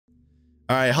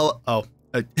All right, hello. Oh,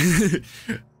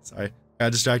 sorry, I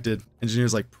got distracted.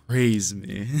 Engineers like praise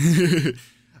me.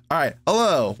 All right,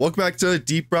 hello. Welcome back to a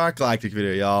Deep Rock Galactic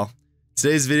video, y'all.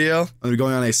 Today's video, I'm gonna be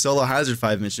going on a solo Hazard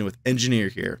 5 mission with Engineer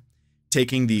here,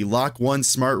 taking the LOK-1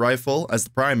 Smart Rifle as the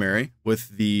primary with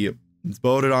the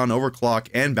bowed on overclock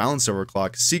and balanced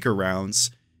overclock Seeker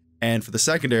rounds, and for the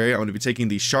secondary, I'm gonna be taking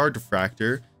the Shard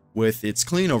Diffractor with its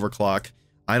clean overclock.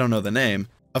 I don't know the name.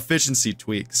 Efficiency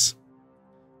tweaks.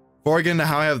 Before I get into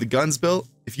how I have the guns built,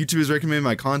 if YouTube is recommending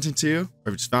my content to you, or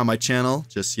if you just found my channel,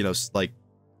 just, you know, like,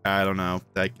 I don't know,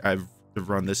 like, I've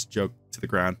run this joke to the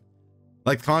ground,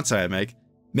 like the content I make,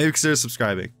 maybe consider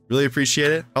subscribing. Really appreciate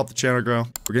it. Help the channel grow.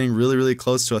 We're getting really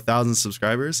close to 1,000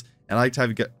 subscribers, and I like to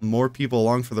have get more people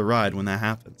along for the ride when that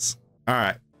happens. All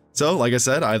right. So, like I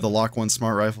said, I have the LOK-1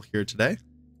 Smart Rifle here today.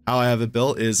 How I have it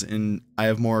built is I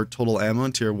have more total ammo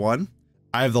in tier 1.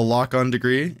 I have the lock-on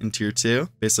degree in tier 2.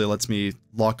 Basically lets me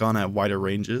lock on at wider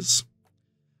ranges.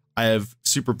 I have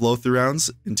super blow-through rounds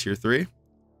in tier 3.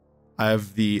 I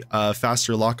have the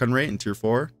faster lock-on rate in tier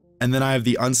 4. And then I have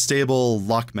the unstable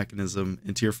lock mechanism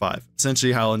in tier 5.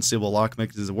 Essentially how unstable lock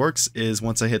mechanism works is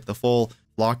once I hit the full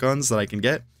lock-ons that I can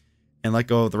get and let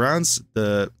go of the rounds,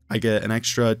 I get an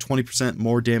extra 20%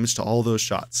 more damage to all those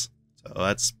shots. So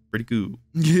that's pretty cool.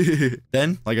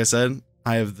 Then, like I said,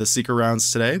 I have the Seeker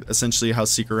rounds today. Essentially how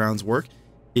Seeker rounds work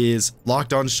is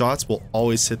locked on shots will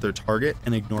always hit their target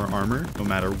and ignore armor no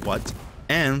matter what.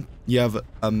 And you have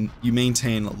you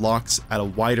maintain locks at a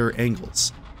wider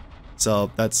angles.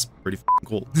 So that's pretty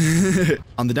cool.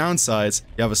 On the downsides,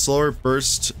 you have a slower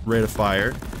burst rate of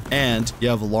fire and you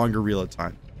have a longer reload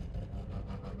time.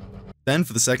 Then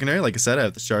for the secondary, like I said, I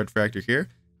have the Shard Diffractor here.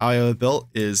 How I have it built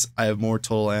is I have more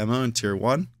total ammo in tier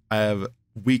 1. I have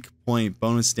weak point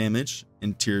bonus damage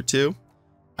in tier 2.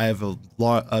 I have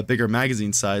a bigger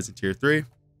magazine size in tier 3.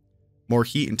 More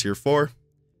heat in tier 4.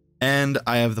 And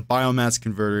I have the biomass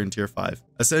converter in tier 5.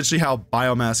 Essentially how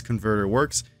biomass converter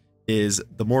works is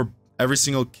the more every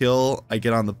single kill I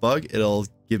get on the bug, it'll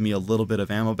give me a little bit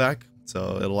of ammo back.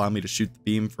 So it'll allow me to shoot the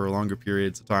beam for longer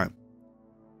periods of time.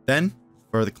 Then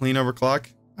for the clean overclock,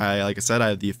 like I said, I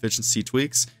have the efficiency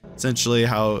tweaks. Essentially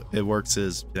how it works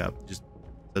is, yeah, just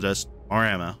suggest more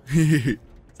ammo. So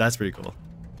that's pretty cool.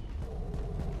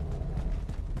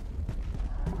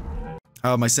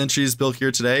 How my sentries built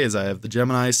here today is I have the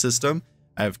Gemini system,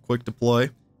 I have quick deploy,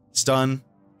 stun,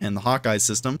 and the Hawkeye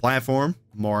system. Platform,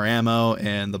 more ammo,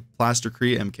 and the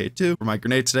Plastercrete MK2. For my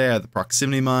grenade today, I have the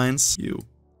proximity mines,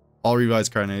 all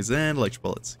revised grenades, and electric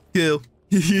bullets. Kill.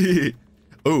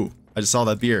 Oh, I just saw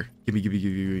that beer. Give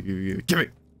me.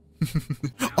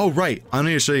 Oh, right. I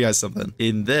need to show you guys something.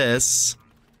 In this,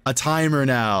 a timer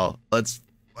now. Let's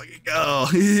fucking go.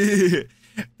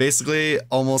 Basically,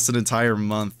 almost an entire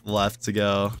month left to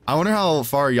go. I wonder how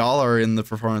far y'all are in the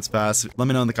performance pass. Let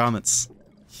me know in the comments.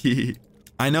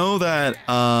 I know that,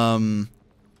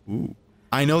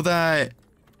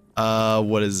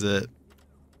 what is it?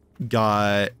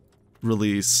 Got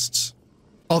released.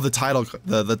 Oh, the title,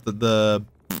 the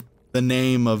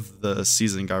name of the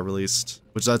season got released,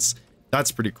 which that's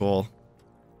pretty cool.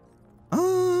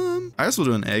 I guess we'll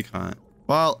do an egg hunt.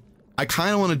 Well, I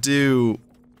kind of want to do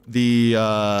the,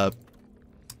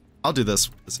 I'll do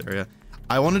this area.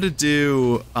 I wanted to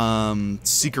do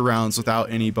Seeker rounds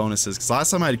without any bonuses, because last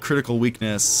time I had critical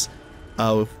weakness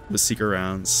with Seeker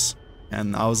rounds,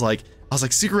 and I was like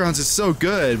Seeker rounds is so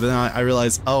good, but then I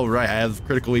realized, oh right, I have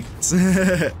critical weakness.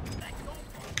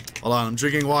 Hold on, I'm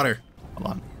drinking water. Hold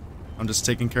on, I'm just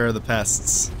taking care of the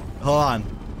pests. Hold on.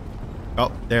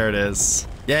 Oh, there it is.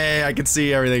 Yay, I can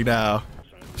see everything now.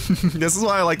 This is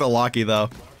why I like the Loki though.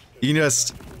 You can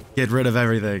just get rid of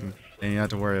everything, and you don't have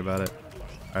to worry about it.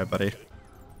 All right, buddy.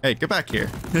 Hey, get back here.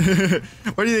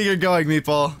 Where do you think you're going,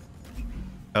 Meatball?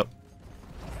 Oh.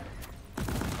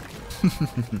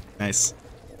 Nice.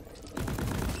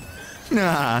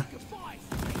 Nah.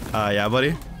 Yeah,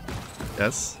 buddy?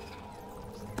 Yes?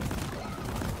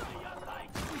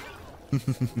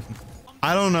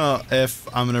 I don't know if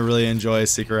I'm gonna really enjoy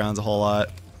Seeker rounds a whole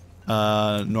lot.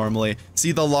 Normally.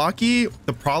 See, the Loki,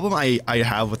 the problem I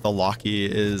have with the Loki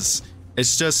is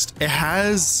it's just, it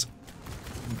has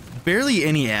barely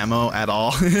any ammo at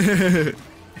all. And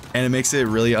it makes it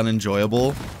really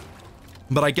unenjoyable.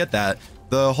 But I get that.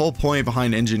 The whole point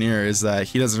behind Engineer is that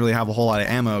he doesn't really have a whole lot of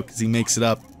ammo because he makes it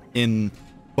up in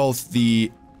both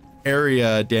the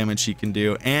area damage he can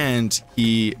do and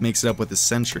he makes it up with his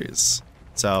sentries.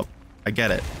 So I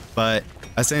get it. But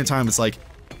at the same time, it's like,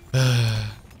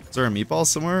 is there a meatball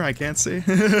somewhere I can't see? Is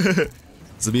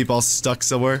the meatball stuck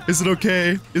somewhere? Is it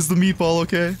okay? Is the meatball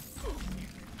okay?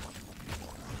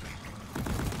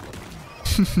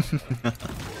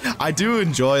 I do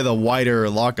enjoy the wider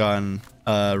lock-on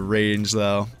range,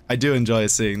 though. I do enjoy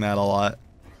seeing that a lot.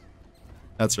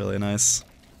 That's really nice.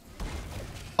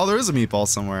 Oh, there is a meatball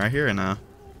somewhere. I hear it now.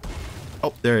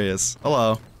 Oh, there he is.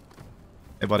 Hello.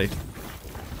 Hey, buddy.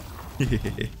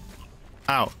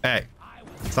 Ow. Hey.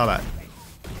 Saw that.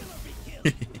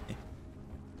 Thank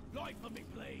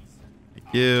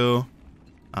you.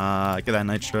 Get that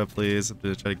nitro, please. I'm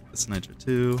gonna try to get this nitro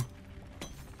too.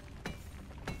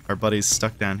 Our buddy's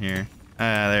stuck down here.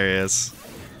 Ah, there he is.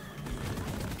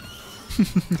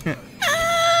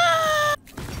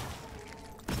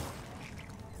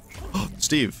 Oh,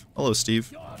 Steve. Hello,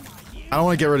 Steve. I don't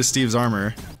want to get rid of Steve's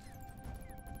armor.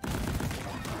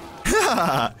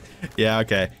 Yeah,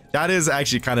 okay. That is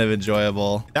actually kind of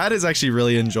enjoyable. That is actually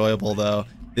really enjoyable, though.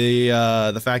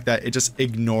 The fact that it just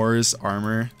ignores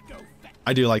armor.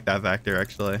 I do like that factor,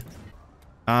 actually.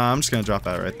 I'm just gonna drop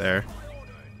that right there.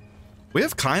 We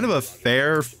have kind of a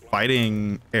fair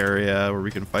fighting area where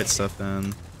we can fight stuff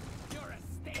in.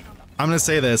 I'm gonna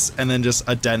say this, and then just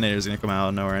a detonator is gonna come out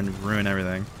of nowhere and ruin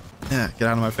everything. Yeah, get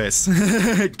out of my face.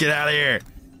 Get out of here,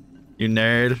 you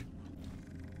nerd.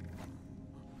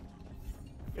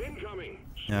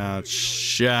 Oh,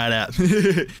 shut up.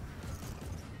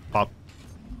 Pop.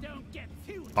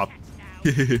 Pop.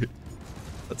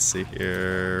 Let's see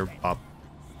here. Pop.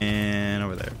 And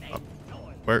over there. Pop.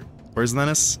 Where's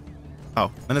Linus?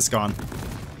 Oh, Linus gone.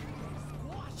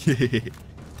 Alright,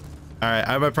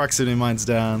 I have my proximity mines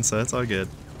down, so that's all good.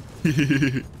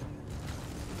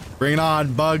 Bring it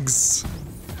on, bugs.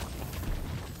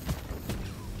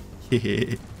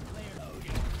 Yeah.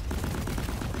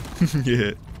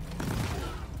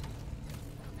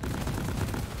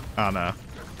 Oh no.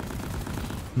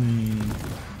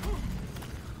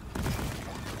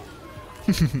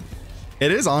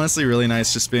 It is honestly really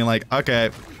nice just being like, okay,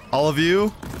 all of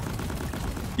you,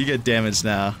 you get damaged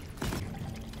now.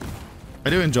 I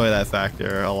do enjoy that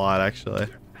factor a lot, actually.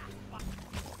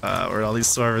 Where'd all these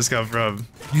swarmers come from?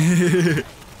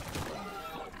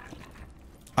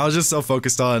 I was just so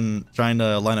focused on trying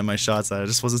to line up my shots that I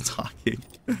just wasn't talking.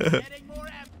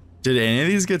 Did any of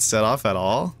these get set off at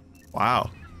all?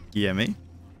 Wow. Gimme.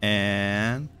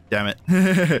 And damn it.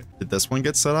 Did this one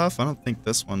get set off? I don't think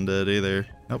this one did either.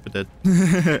 Nope, it did.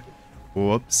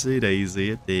 Whoopsie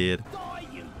daisy, it did. Die,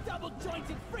 you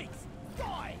double-jointed freaks!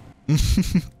 Die!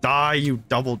 Die, you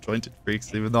double-jointed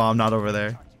freaks, even though I'm not over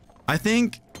there. I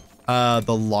think the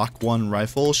LOK-1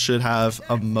 rifle should have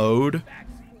a mode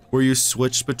where you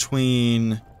switch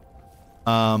between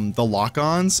the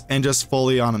lock-ons and just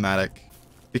fully automatic.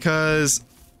 Because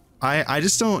I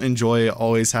just don't enjoy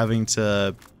always having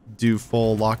to do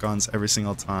full lock-ons every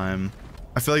single time.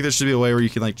 I feel like there should be a way where you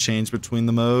can like change between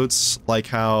the modes, like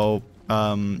how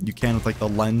you can with like the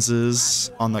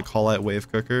lenses on the call-out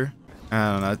wave cooker.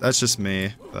 I don't know, that's just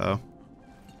me though.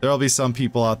 There'll be some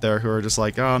people out there who are just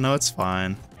like, oh no, it's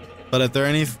fine. But if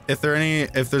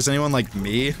there's anyone like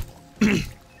me,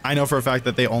 I know for a fact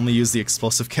that they only use the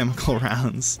explosive chemical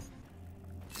rounds.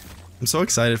 I'm so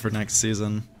excited for next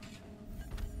season.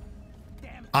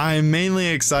 I'm mainly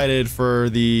excited for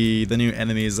the new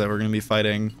enemies that we're going to be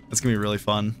fighting. It's going to be really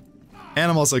fun. And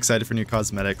I'm also excited for new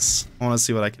cosmetics. I want to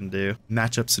see what I can do.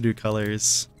 Matchups to do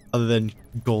colors other than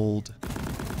gold.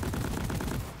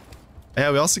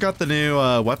 Yeah, we also got the new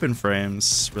weapon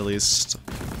frames released.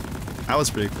 That was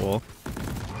pretty cool.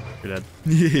 You're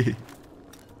dead.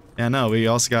 Yeah, no, we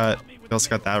also got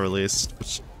that released,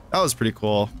 which that was pretty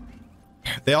cool.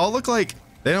 They all look like,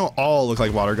 they don't all look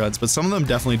like water guns, but some of them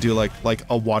definitely do like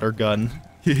a water gun.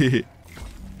 Hey,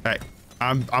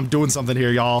 I'm doing something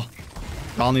here, y'all.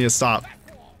 Y'all need to stop.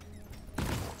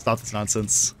 Stop this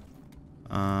nonsense.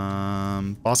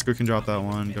 Bosco can drop that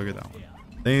one. Go get that one.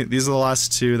 These are the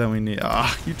last two that we need.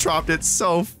 Ah, you dropped it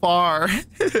so far.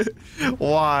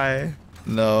 Why?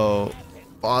 No,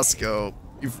 Bosco,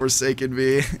 you've forsaken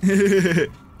me.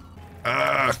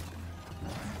 Oh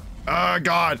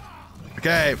God.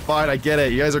 Okay, fine, I get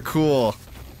it. You guys are cool.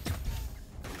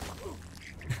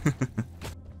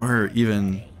 Or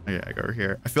even, okay, I go over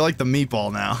here. I feel like the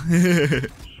meatball now.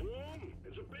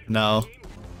 No.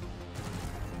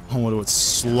 I wonder what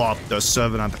slop they're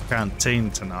serving at the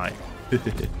canteen tonight.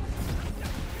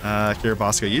 Here,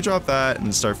 Bosco, you drop that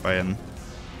and start fighting.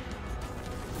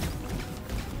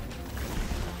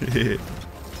 I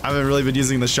haven't really been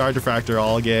using the shard diffractor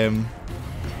all game.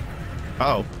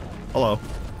 Oh, hello.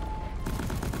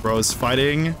 Bro's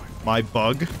fighting my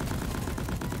bug.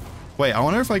 Wait, I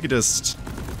wonder if I could just...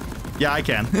 Yeah, I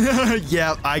can.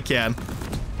 Yeah, I can.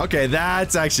 Okay,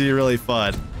 that's actually really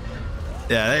fun.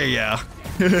 Yeah, there you go.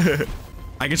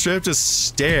 I can straight up just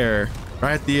stare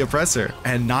right at the oppressor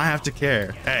and not have to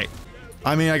care. Hey,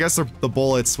 I mean, I guess the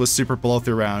bullets with super blow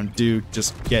through round do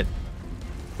just get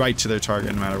right to their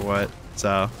target no matter what.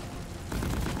 So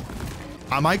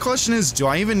my question is, do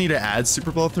I even need to add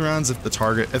super blow through rounds if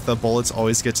the bullets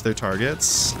always get to their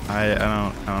targets? I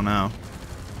don't know.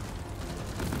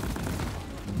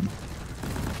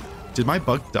 Did my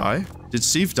bug die? Did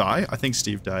Steve die? I think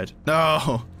Steve died.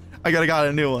 No, I got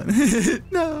a new one.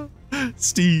 No,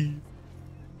 Steve.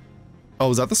 Oh,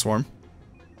 was that the swarm?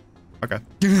 Okay.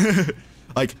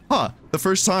 Like, the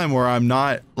first time where I'm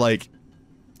not like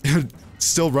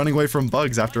still running away from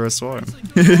bugs after a swarm.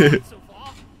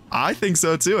 I think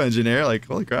so too, engineer. Like,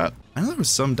 holy crap. I know there was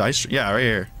some dice. Yeah, right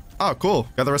here. Oh, cool.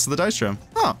 Got the rest of the dice trim.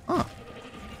 Huh.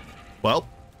 Well,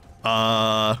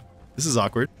 this is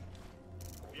awkward.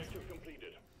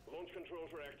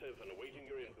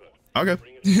 Okay.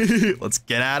 Let's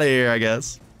get out of here, I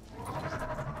guess.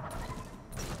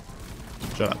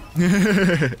 Shut up.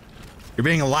 You're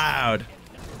being loud.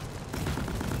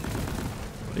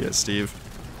 Yeah, Steve.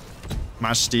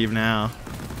 My Steve now.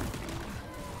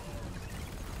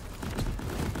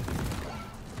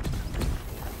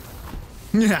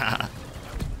 Yeah.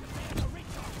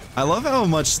 I love how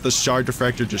much the shard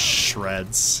diffractor just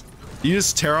shreds. You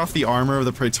just tear off the armor of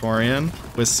the Praetorian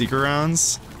with seeker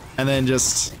rounds, and then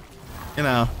just, you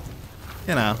know.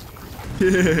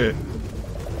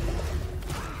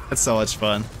 That's so much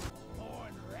fun.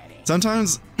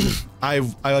 Sometimes I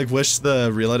like wish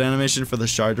the reload animation for the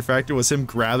shard diffractor was him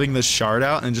grabbing the shard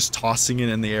out and just tossing it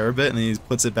in the air a bit, and then he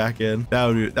puts it back in. That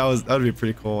would be a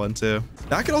pretty cool one too.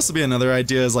 That could also be another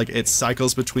idea, is like it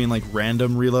cycles between like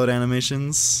random reload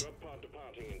animations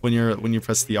when you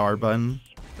press the R button.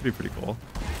 That'd be pretty cool.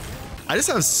 I just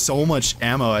have so much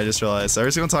ammo, I just realized.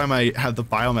 Every single time I have the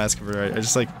biomass converter, I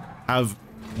just like have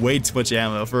way too much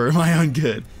ammo for my own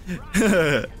good.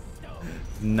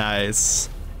 Nice.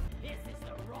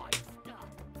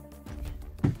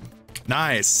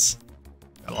 Nice.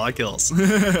 Got a lot of kills.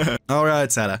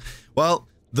 Alright, Sada. Well,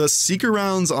 the seeker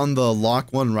rounds on the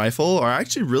LOK-1 rifle are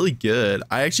actually really good.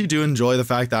 I actually do enjoy the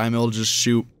fact that I'm able to just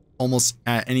shoot almost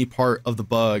at any part of the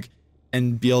bug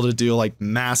and be able to do like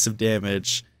massive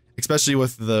damage, especially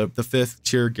with the 5th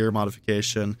tier gear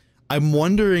modification. I'm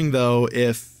wondering though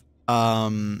if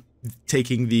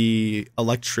taking the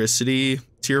electricity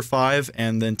tier 5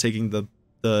 and then taking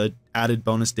the added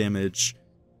bonus damage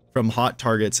from hot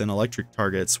targets and electric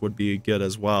targets would be good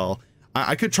as well.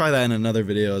 I could try that in another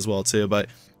video as well too, but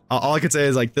all I could say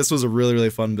is like this was a really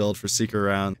fun build for seeker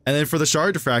round. And then for the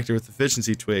shard diffractor with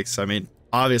efficiency tweaks, I mean,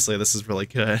 obviously this is really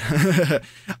good.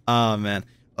 Oh man,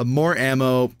 more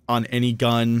ammo on any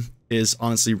gun is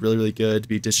honestly really good to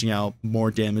be dishing out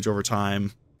more damage over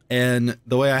time. And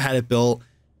the way I had it built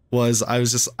was I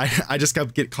just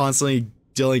kept constantly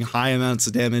dealing high amounts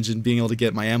of damage and being able to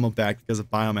get my ammo back because of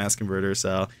biomass converter.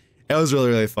 So it was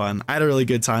really fun. I had a really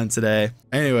good time today.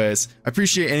 Anyways, I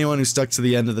appreciate anyone who stuck to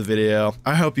the end of the video.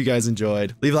 I hope you guys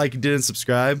enjoyed. Leave a like if you did and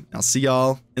subscribe. I'll see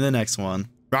y'all in the next one.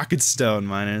 Rocket Stone,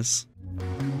 miners.